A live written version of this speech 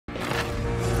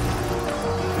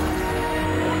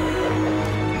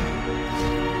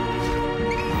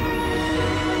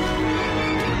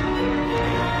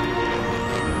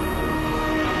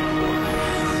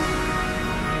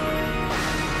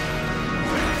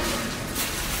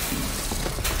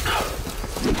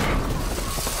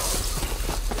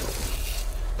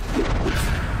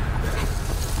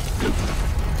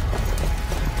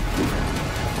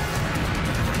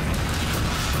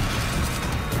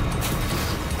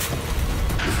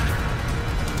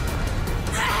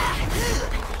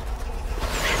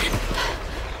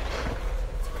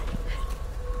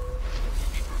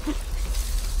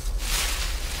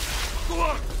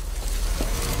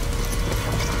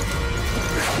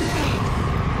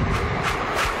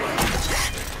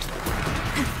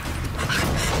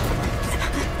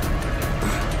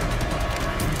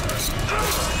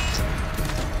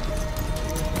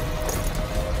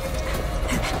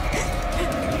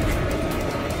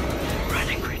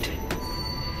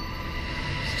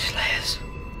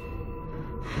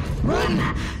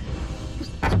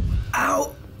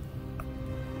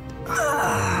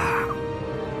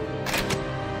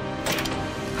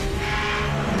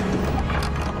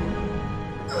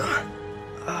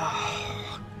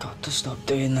to stop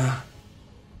doing that.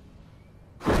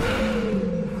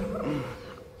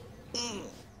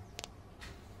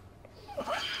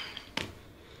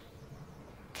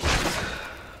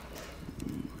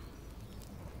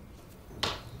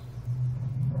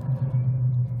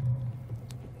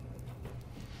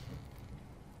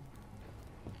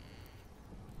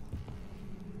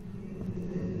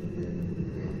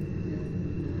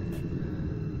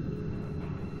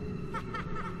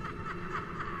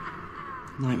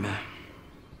 Nightmare.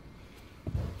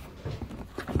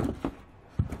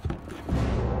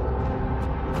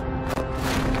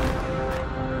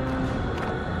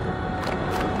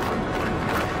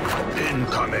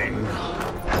 Incoming.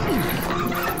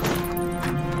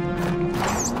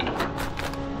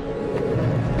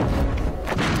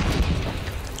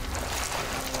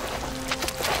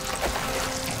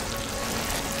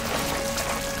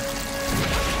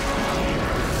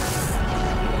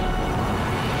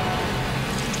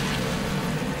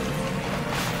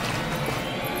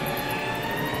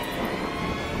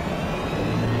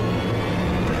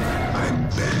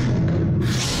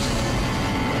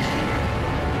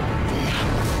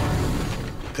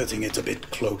 Cutting it a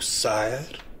bit close, sire.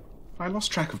 I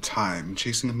lost track of time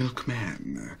chasing a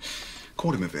milkman.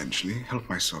 Caught him eventually, helped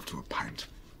myself to a pint.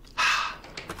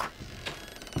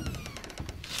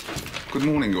 Good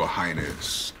morning, Your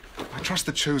Highness. I trust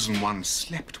the Chosen One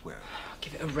slept well.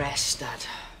 Give it a rest, Dad.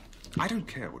 I don't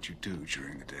care what you do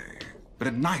during the day, but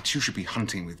at night you should be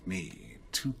hunting with me.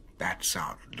 2 bats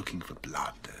out looking for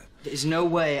blood. There's no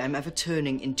way I'm ever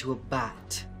turning into a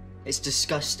bat. It's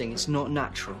disgusting. It's not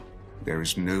natural. There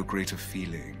is no greater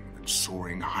feeling than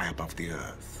soaring high above the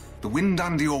earth. The wind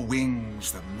under your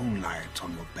wings, the moonlight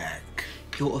on your back.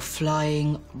 You're a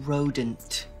flying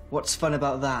rodent. What's fun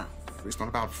about that? It's not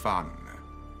about fun.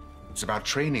 It's about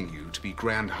training you to be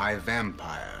Grand High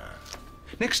Vampire.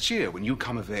 Next year, when you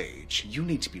come of age, you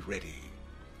need to be ready.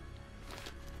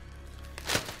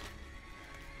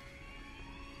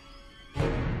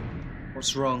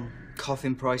 What's wrong?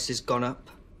 Coffin price has gone up.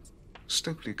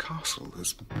 Stokely Castle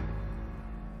has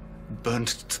burnt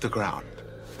to the ground.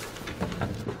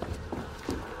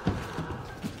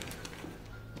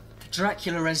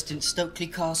 Dracula resident Stokely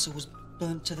Castle was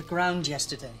burnt to the ground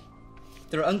yesterday.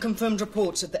 There are unconfirmed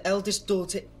reports that the eldest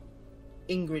daughter,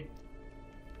 Ingrid,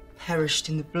 perished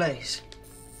in the blaze.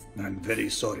 I'm very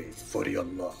sorry for your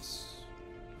loss.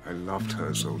 I loved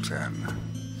her, Zoltan.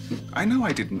 I know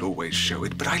I didn't always show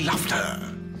it, but I loved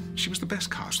her. She was the best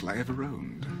castle I ever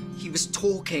owned. He was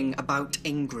talking about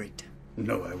Ingrid.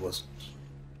 No, I wasn't.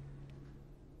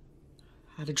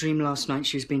 I had a dream last night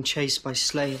she was being chased by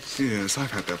slayers. Yes, I've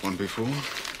had that one before.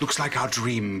 Looks like our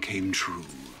dream came true.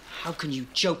 How can you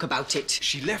joke about it?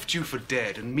 She left you for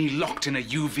dead and me locked in a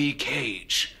UV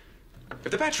cage.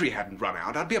 If the battery hadn't run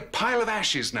out, I'd be a pile of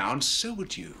ashes now, and so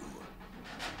would you.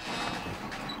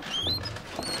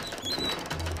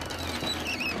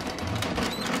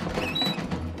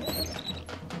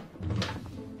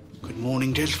 Good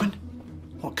morning, gentlemen.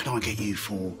 What can I get you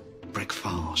for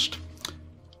breakfast?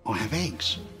 I have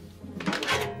eggs.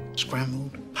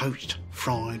 Scrambled, poached,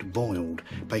 fried, boiled,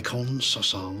 bacon,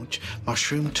 sausage,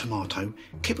 mushroom, tomato,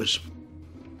 kippers.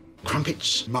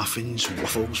 Crumpets, muffins,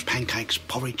 waffles, pancakes,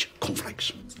 porridge,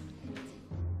 cornflakes.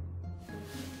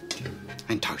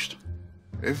 And toast.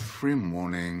 Every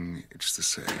morning, it's the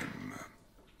same.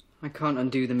 I can't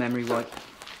undo the memory wipe.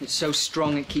 It's so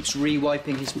strong it keeps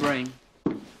re-wiping his brain.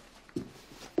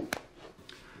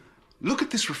 Look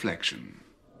at this reflection.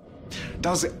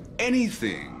 Does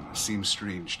anything seem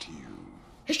strange to you?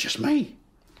 It's just me.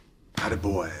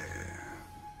 Attaboy.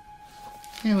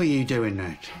 How are you doing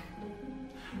that?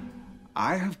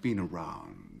 I have been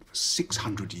around for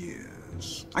 600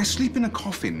 years. I sleep in a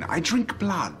coffin, I drink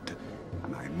blood,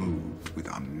 and I move with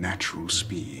unnatural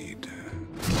speed.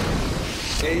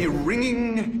 A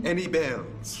ringing any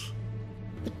bells?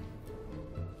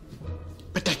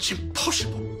 But that's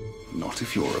impossible. Not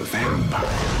if you're a vampire.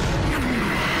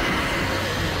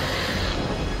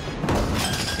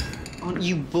 Aren't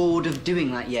you bored of doing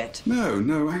that yet?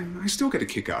 No, I still get a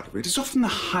kick out of it. It's often the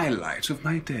highlight of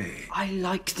my day. I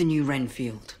like the new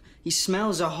Renfield. He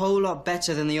smells a whole lot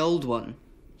better than the old one.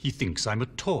 He thinks I'm a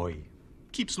toy.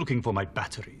 Keeps looking for my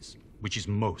batteries, which is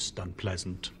most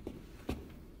unpleasant.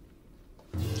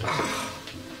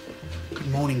 Good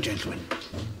morning, gentlemen.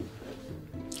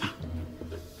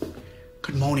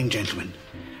 Good morning, gentlemen.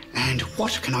 And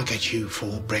what can I get you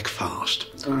for breakfast?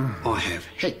 I have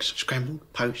eggs, scrambled,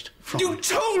 poached, fried. You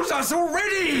told us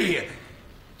already!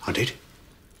 I did.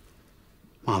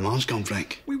 My mind's gone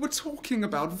blank. We were talking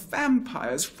about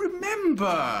vampires,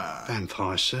 remember?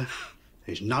 Vampires, sir.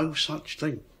 There's no such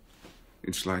thing.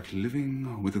 It's like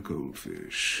living with a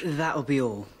goldfish. That'll be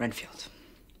all, Renfield.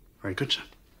 Very good, sir.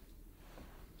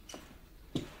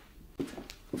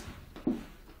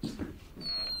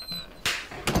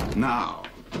 Now,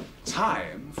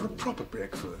 time for a proper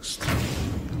breakfast.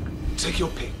 Take your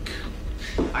pick.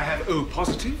 I have O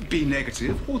positive, B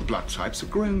negative, all the blood types. A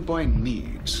growing boy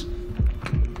needs.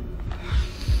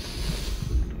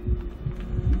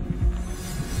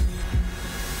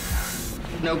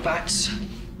 No bats,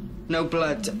 no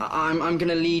blood. I'm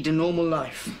gonna lead a normal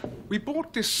life. We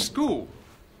bought this school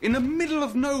in the middle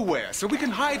of nowhere so we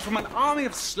can hide from an army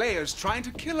of slayers trying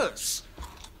to kill us.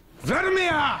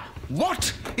 Vladimir!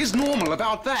 What is normal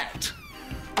about that?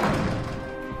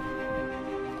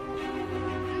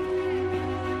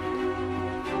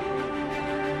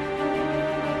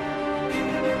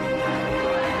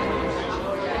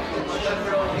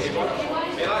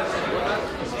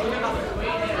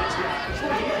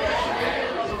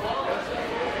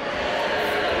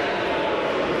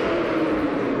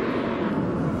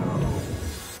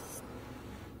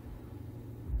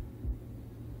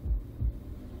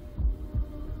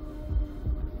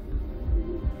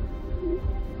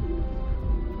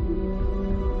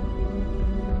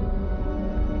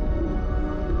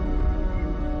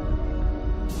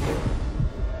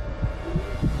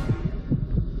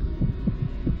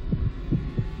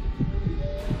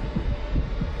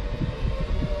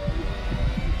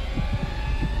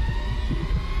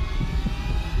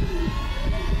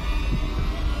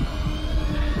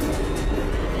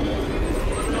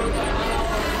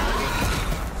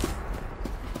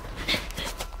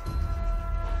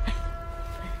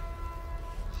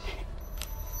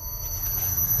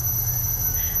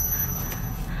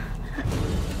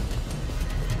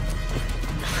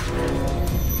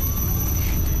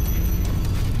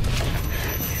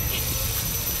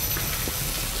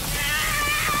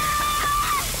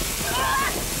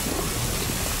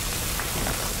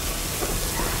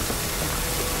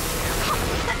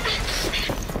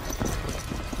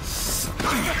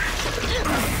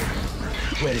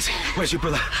 Where is he? Where's your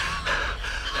brother?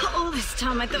 All this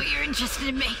time I thought you were interested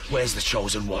in me. Where's the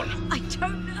chosen one? I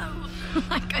don't know.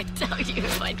 I could tell you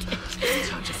if I did.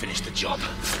 Time to finish the job.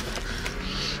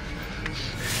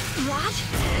 What?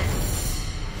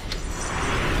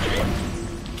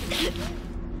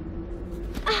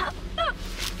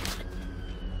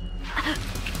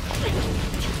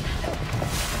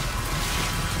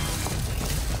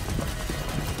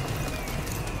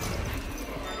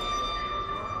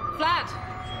 Vlad!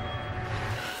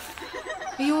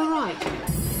 Are you all right?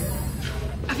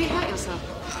 Have you hurt yourself?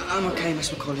 I'm okay,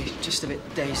 Miss Macaulay. Just a bit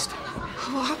dazed.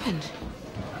 What happened?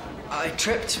 I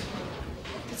tripped.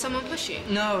 Did someone push you?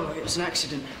 No, it was an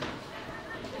accident.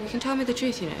 You can tell me the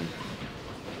truth, you know.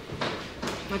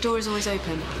 My door is always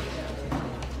open.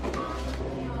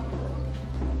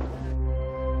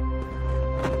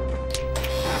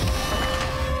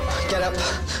 Get up.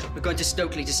 We're going to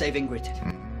Stokely to save Ingrid.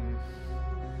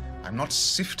 I'm not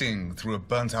sifting through a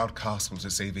burnt-out castle to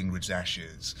save Ingrid's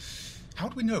ashes. How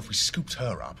do we know if we scooped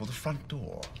her up or the front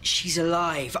door? She's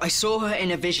alive. I saw her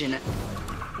in a vision.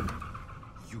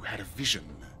 You had a vision?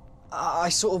 I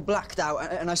sort of blacked out,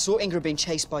 and I saw Ingrid being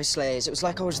chased by slayers. It was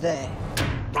like I was there.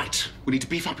 Right. We need to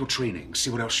beef up your training, see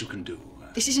what else you can do.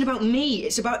 This isn't about me.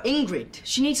 It's about Ingrid.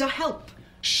 She needs our help.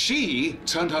 She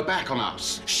turned her back on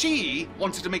us. She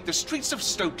wanted to make the streets of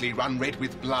Stokely run red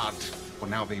with blood. Well,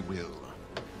 now they will.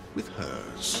 With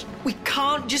hers. We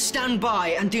can't just stand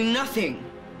by and do nothing.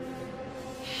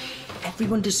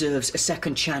 Everyone deserves a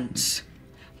second chance.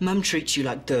 Mum treats you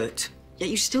like dirt, yet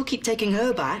you still keep taking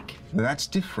her back. That's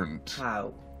different.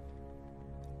 How?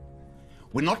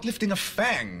 We're not lifting a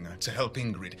fang to help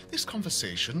Ingrid. This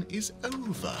conversation is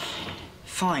over.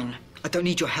 Fine. I don't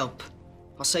need your help.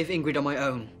 I'll save Ingrid on my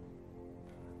own.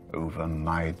 Over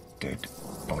my dead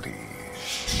body.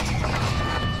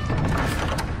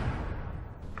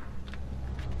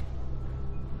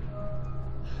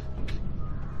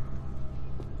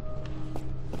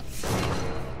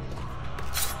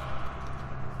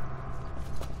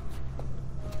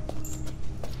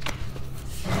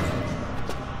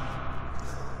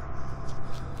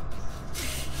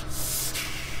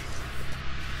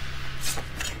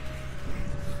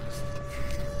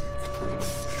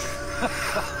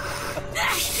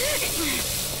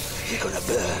 You're gonna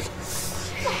burn.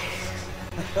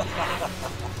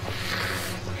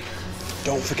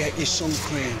 Don't forget your sun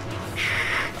cream.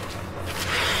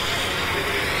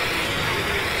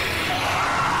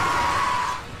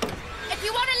 If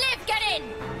you want to live, get in!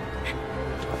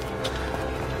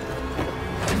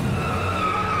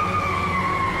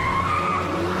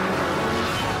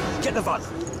 Get the van.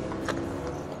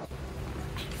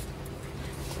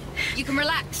 You can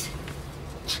relax.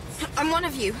 I'm one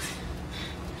of you.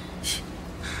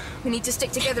 We need to stick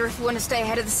together if we want to stay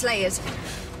ahead of the Slayers.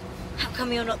 How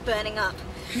come you're not burning up?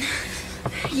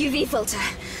 UV filter.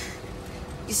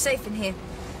 You're safe in here.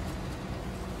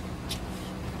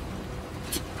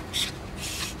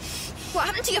 What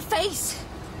happened to your face?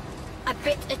 I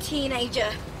bit a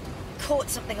teenager.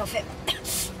 Caught something off it.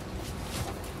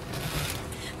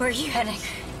 Where are you heading?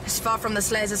 As far from the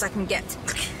Slayers as I can get.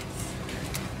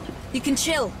 You can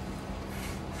chill.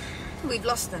 We've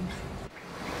lost them.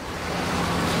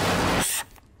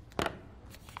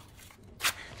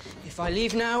 If I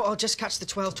leave now, I'll just catch the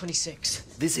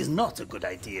 12:26. This is not a good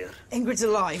idea. Ingrid's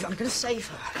alive. I'm gonna save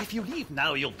her. If you leave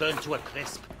now, you'll burn to a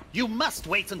crisp. You must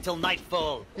wait until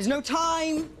nightfall. There's no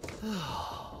time.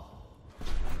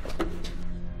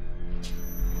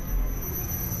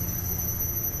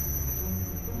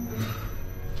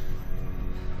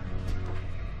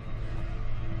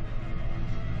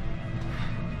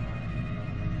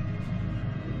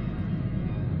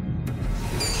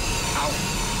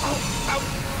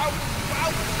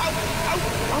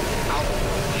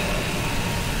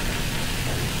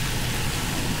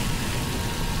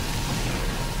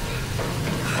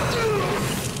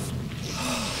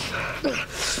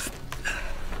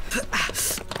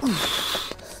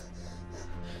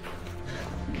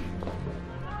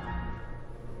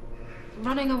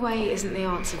 Running away isn't the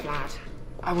answer, Vlad.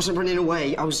 I wasn't running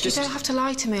away. I was just... You don't have to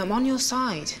lie to me. I'm on your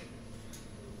side.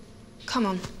 Come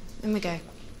on, in we go.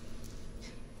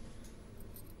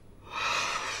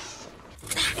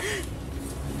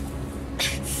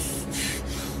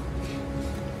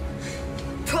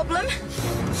 Problem?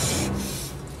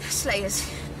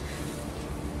 Slayers.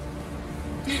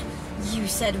 You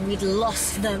said we'd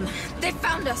lost them. They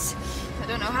found us. I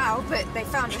don't know how, but they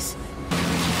found us.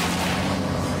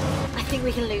 I think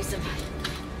we can lose them.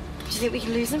 Do you think we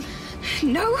can lose them?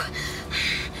 No.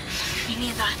 Me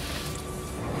neither.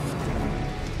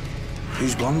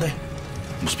 Who's Blondie?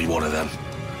 Must be one of them.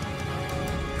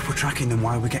 If we're tracking them,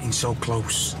 why are we getting so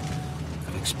close?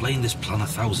 I've explained this plan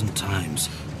 1,000 times.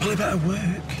 Probably better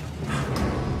work.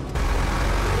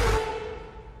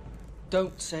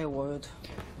 Don't say a word.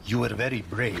 You were very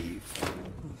brave.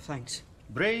 Oh, thanks.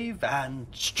 Brave and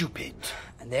stupid.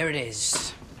 And there it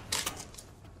is.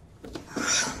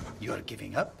 You're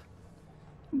giving up?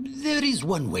 There is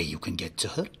one way you can get to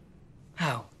her.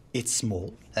 How? It's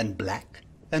small and black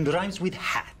and rhymes with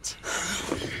hat.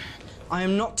 I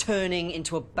am not turning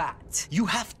into a bat. You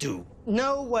have to.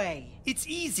 No way. It's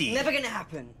easy. Never gonna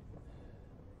happen.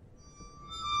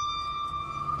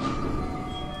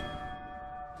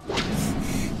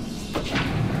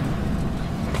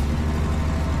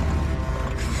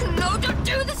 No, don't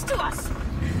do this to us!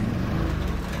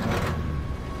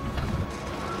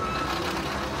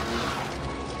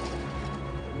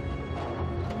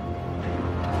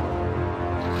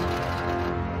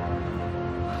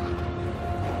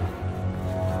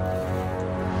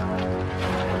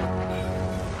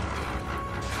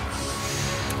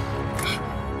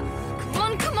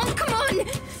 Come on!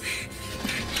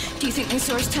 Do you think they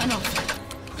saw us turn off?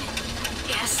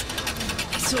 Yes.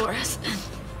 They saw us.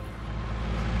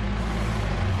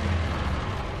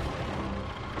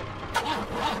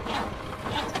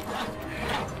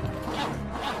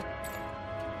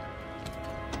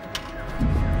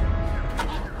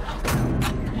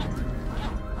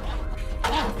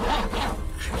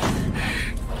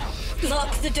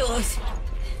 Lock the doors.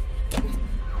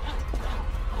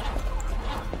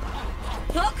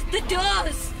 Lock the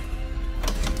doors!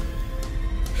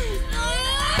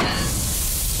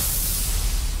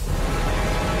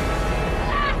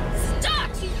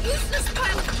 Start, you useless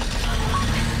pile of...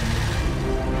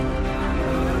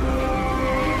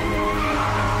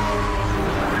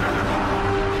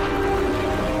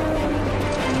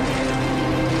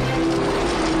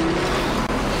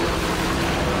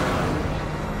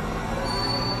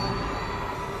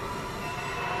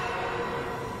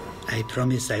 I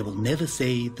promise I will never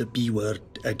say the B word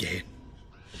again.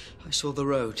 I saw the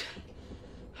road.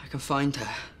 I can find her.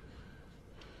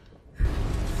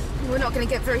 We're not going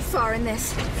to get very far in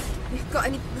this. You've got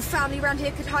any family around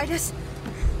here could hide us?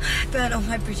 I burnt all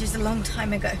my bridges a long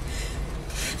time ago.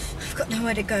 I've got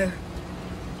nowhere to go.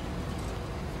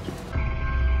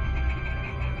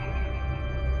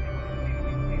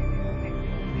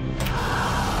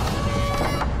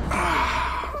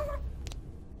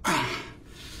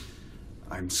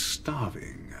 I'm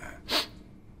starving.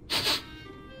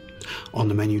 On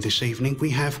the menu this evening, we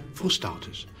have, for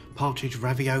starters, partridge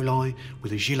ravioli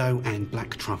with a gigot and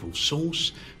black truffle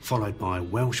sauce, followed by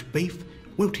Welsh beef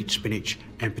wilted spinach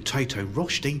and potato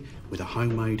rosti with a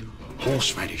homemade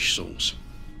horseradish sauce.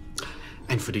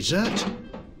 And for dessert...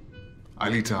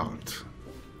 I'll eat out.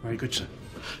 Very good, sir.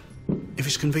 If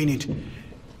it's convenient,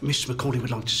 Mrs. Macaulay would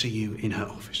like to see you in her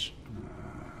office.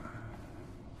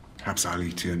 Perhaps I'll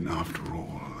eat in after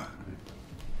all.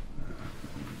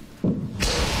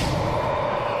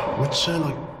 Would sir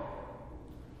like...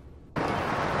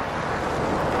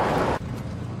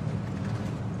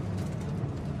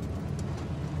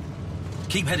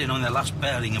 Keep heading on their last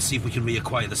bearing and see if we can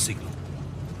reacquire the signal.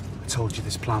 I told you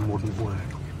this plan wouldn't work.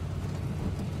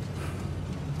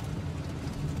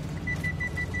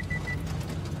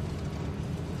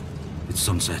 It's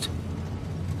sunset.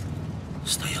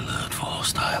 Stay alert for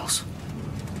hostiles.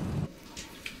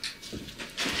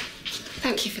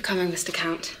 Thank you for coming, Mr.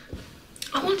 Count.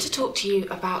 I want to talk to you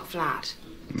about Vlad.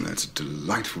 That's a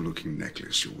delightful-looking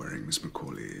necklace you're wearing, Miss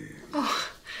Macaulay. Oh,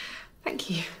 thank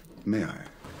you. May I?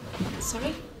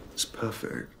 Sorry? It's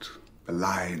perfect. The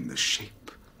line, the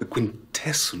shape, the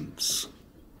quintessence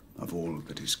of all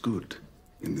that is good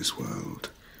in this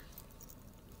world.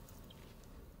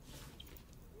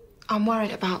 I'm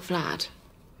worried about Vlad.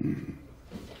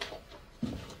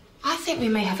 I think we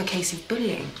may have a case of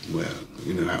bullying. Well,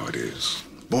 you know how it is.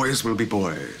 Boys will be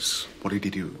boys. What did he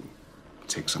do?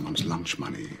 Take someone's lunch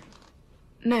money?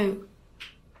 No,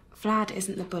 Vlad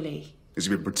isn't the bully. Has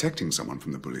he been protecting someone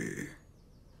from the bully?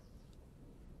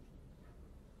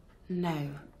 No.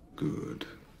 Good.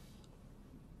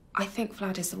 I think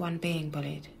Vlad is the one being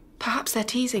bullied. Perhaps they're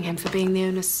teasing him for being the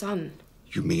owner's son.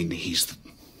 You mean he's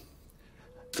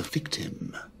the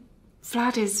victim?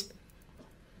 Vlad is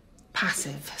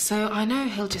passive, so I know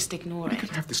he'll just ignore it. We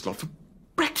could have this lot for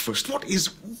breakfast. What is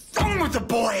wrong with the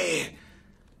boy?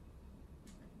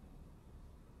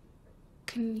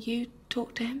 Can you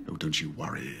talk to him? Oh, don't you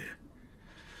worry.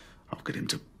 I'll get him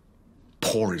to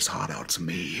pour his heart out to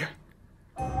me.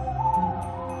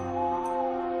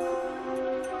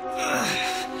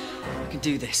 I can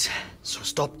do this. So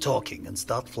stop talking and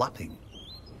start flapping.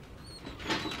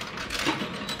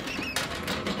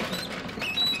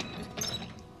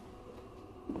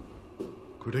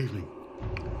 Good evening.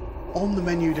 On the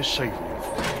menu this evening,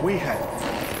 we have...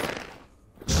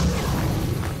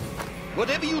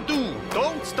 Whatever you do,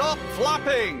 don't stop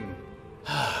flapping!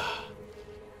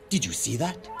 Did you see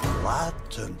that? Vlad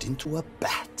turned into a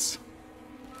bat.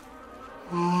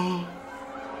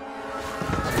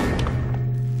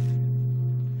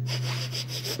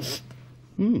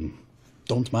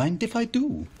 Don't mind if I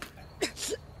do.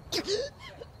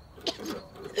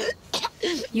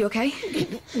 You okay?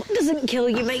 What doesn't kill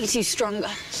you makes you stronger.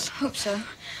 Hope so.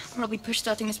 Or I'll be push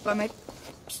starting this by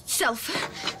myself.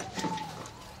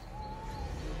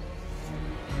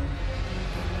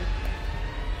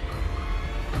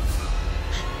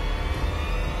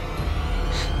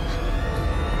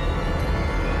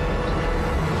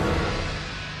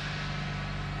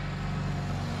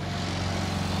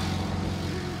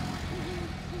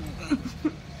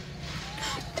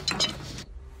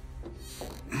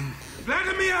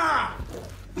 Vladimir!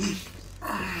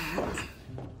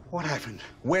 What happened?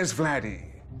 Where's Vladdy?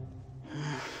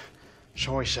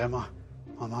 Sorry, sir, my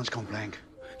mind's gone blank.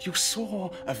 You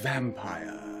saw a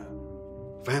vampire.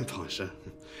 Vampire, sir?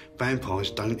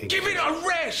 Vampires don't exist. Give it a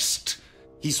rest!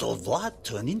 He saw Vlad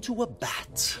turn into a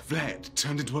bat. Vlad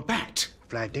turned into a bat?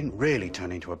 Vlad didn't really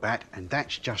turn into a bat, and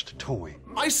that's just a toy.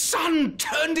 My son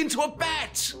turned into a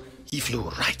bat! He flew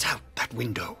right out that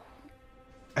window.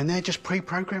 And they're just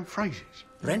pre-programmed phrases.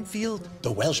 Renfield,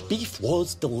 the Welsh beef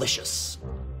was delicious.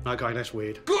 Okay, that's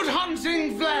weird. Good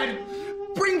hunting,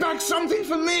 Vlad! Bring back something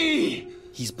for me!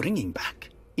 He's bringing back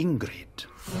Ingrid.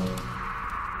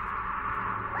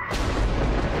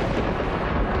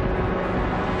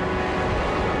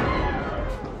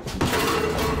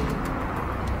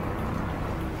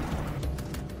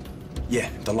 Yeah,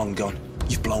 the long gun.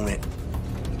 You've blown it.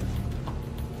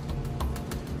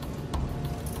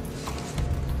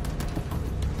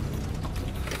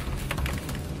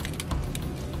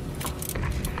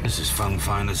 This is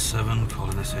Fangfinder 7,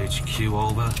 calling this HQ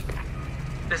over.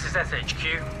 This is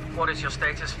SHQ. What is your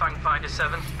status, Fangfinder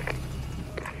 7?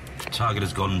 Target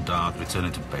has gone dark,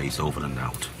 returning to base, over and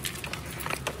out.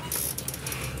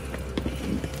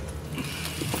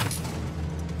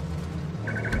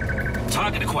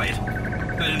 Target acquired.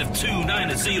 Bearing of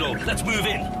 290. Let's move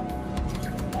in.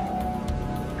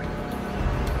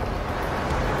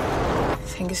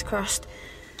 Fingers crossed.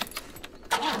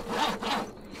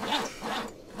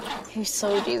 Who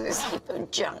sold you this heap of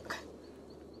junk?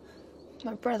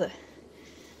 My brother.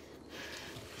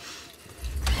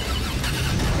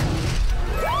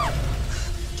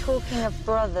 talking of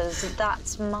brothers,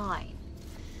 that's mine.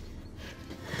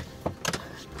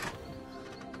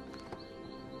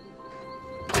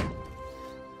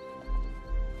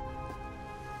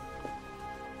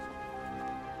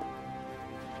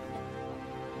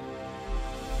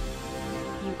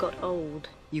 You got old.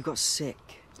 You got sick.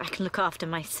 I can look after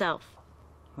myself.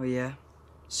 Oh, yeah?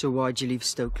 So why'd you leave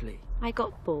Stokely? I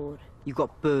got bored. You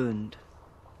got burned.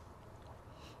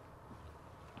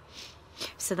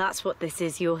 So that's what this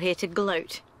is. You're here to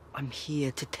gloat. I'm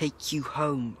here to take you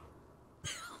home.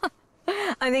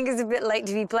 I think it's a bit late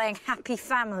to be playing happy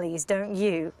families, don't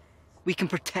you? We can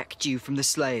protect you from the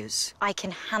Slayers. I can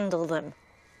handle them.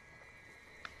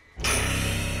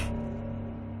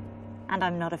 And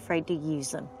I'm not afraid to use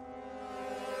them.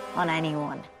 On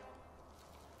anyone.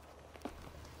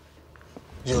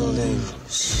 You'll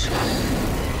lose.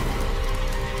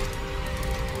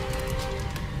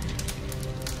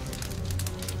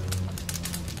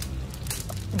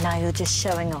 Now you're just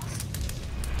showing off.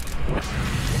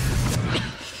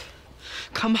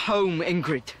 Come home,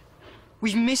 Ingrid.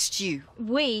 We've missed you.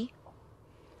 We?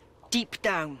 Deep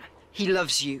down, he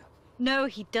loves you. No,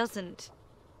 he doesn't.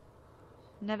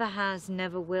 Never has,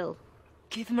 never will.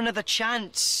 Give him another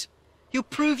chance. He'll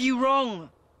prove you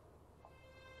wrong.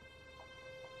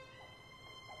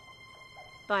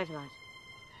 Bye, Vlad.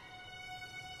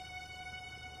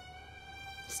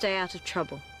 Stay out of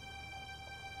trouble.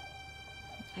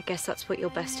 I guess that's what you're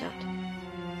best at.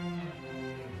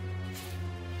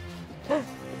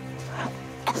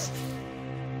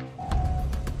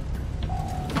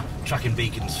 Tracking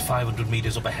beacons 500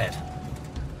 meters up ahead.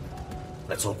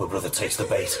 Let's hope her brother takes the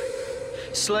bait.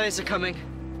 Slayers are coming.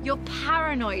 You're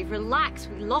paranoid. Relax,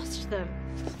 we lost them.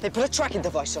 They put a tracking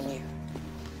device on you.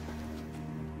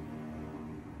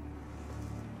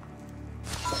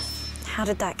 How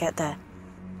did that get there?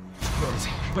 Where is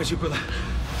he? Where's your brother?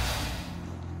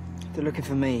 They're looking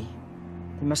for me.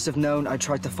 They must have known I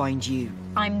tried to find you.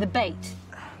 I'm the bait.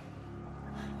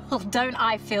 Well, don't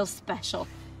I feel special?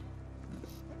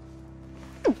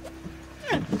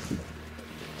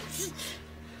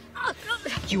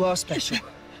 You are special.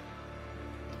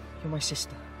 You're my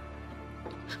sister.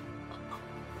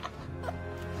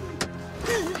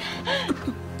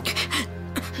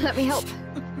 Let me help.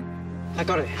 I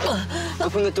got it.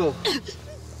 Open the door.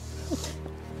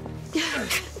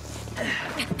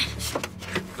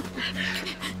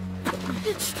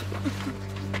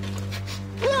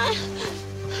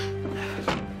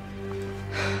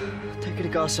 Take her to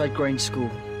Garside Grange School.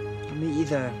 I'll meet you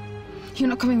there. You're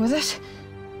not coming with us?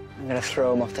 I'm gonna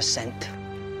throw him off the scent.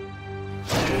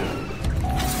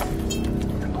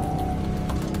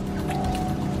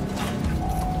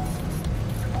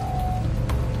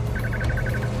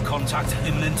 Contact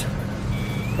imminent.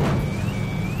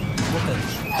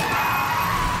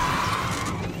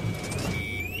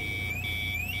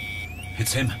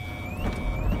 It's him.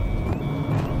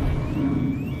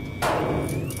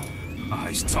 Ah,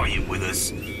 he's toying with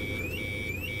us.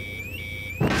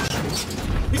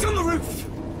 He's on the roof!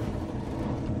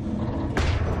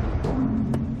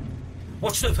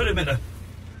 Watch the perimeter.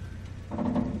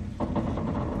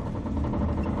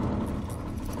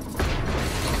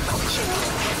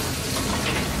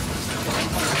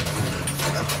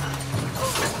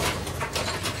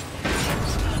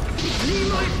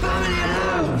 Leave my family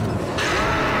alone!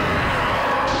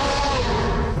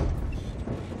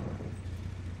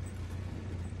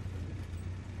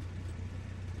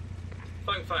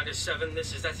 Finder 7,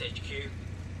 this is SHQ.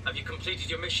 Have you completed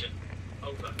your mission?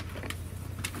 Over.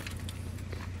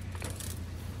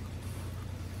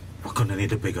 We're gonna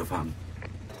need a bigger van.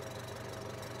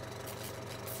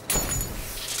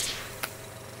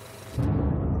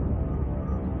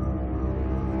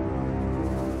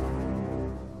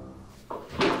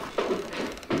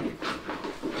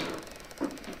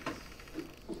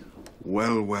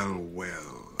 Well, well, well.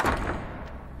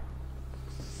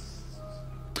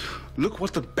 Look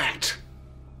what the bat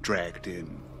dragged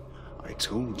in. I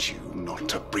told you not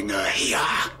to bring her here.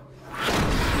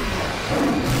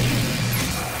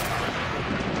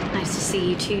 Nice to see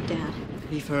you too, Dad.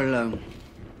 Leave her alone.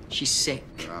 She's sick.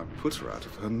 I'll put her out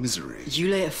of her misery. You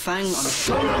lay a fang on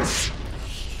her.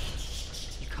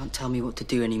 You can't tell me what to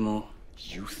do anymore.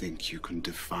 You think you can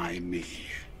defy me?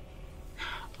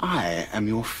 I am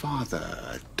your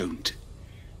father. Don't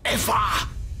ever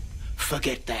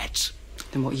forget that.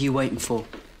 Then what are you waiting for?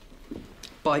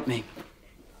 Bite me.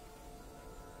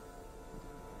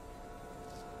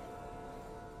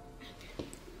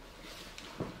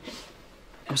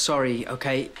 I'm sorry,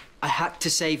 okay? I had to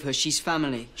save her. She's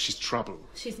family. She's trouble.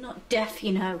 She's not deaf,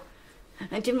 you know.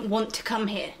 I didn't want to come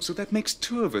here. So that makes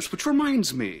two of us, which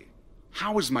reminds me.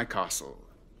 How is my castle?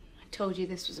 I told you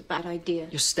this was a bad idea.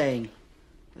 You're staying.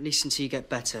 At least until you get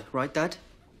better, right, Dad?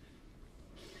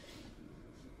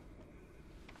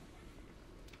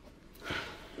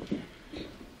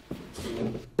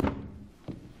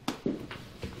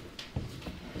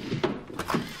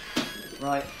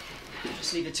 Right.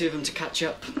 Just leave the two of them to catch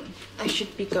up. I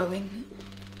should be going.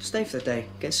 Stay for the day.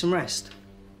 Get some rest.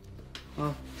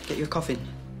 I'll get you a coffin.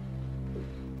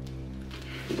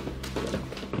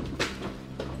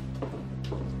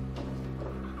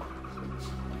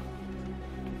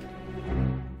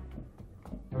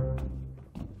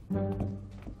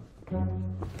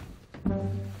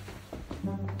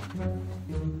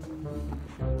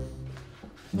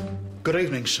 Good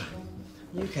evening, sir.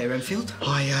 You okay, Renfield?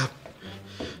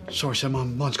 Sorry, sir, my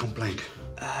mind's gone blank.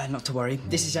 Not to worry.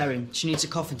 This is Erin. She needs a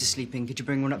coffin to sleep in. Could you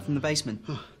bring one up from the basement?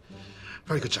 Oh,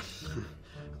 very good, sir.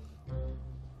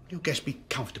 Your guest be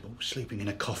comfortable sleeping in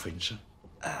a coffin, sir?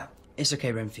 It's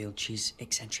okay, Renfield. She's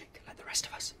eccentric, like the rest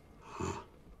of us. Oh,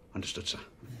 understood, sir.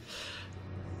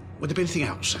 Would there be anything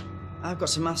else, sir? I've got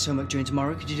some maths homework during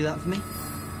tomorrow. Could you do that for me?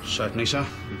 Certainly, sir.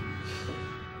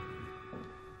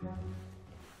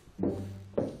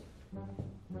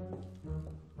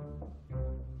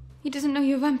 He doesn't know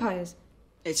you're vampires.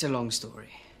 It's a long story.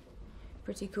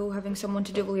 Pretty cool having someone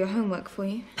to do all your homework for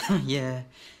you. Yeah.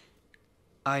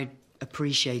 I'd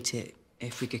appreciate it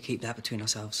if we could keep that between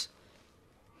ourselves.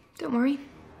 Don't worry.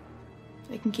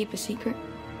 I can keep a secret.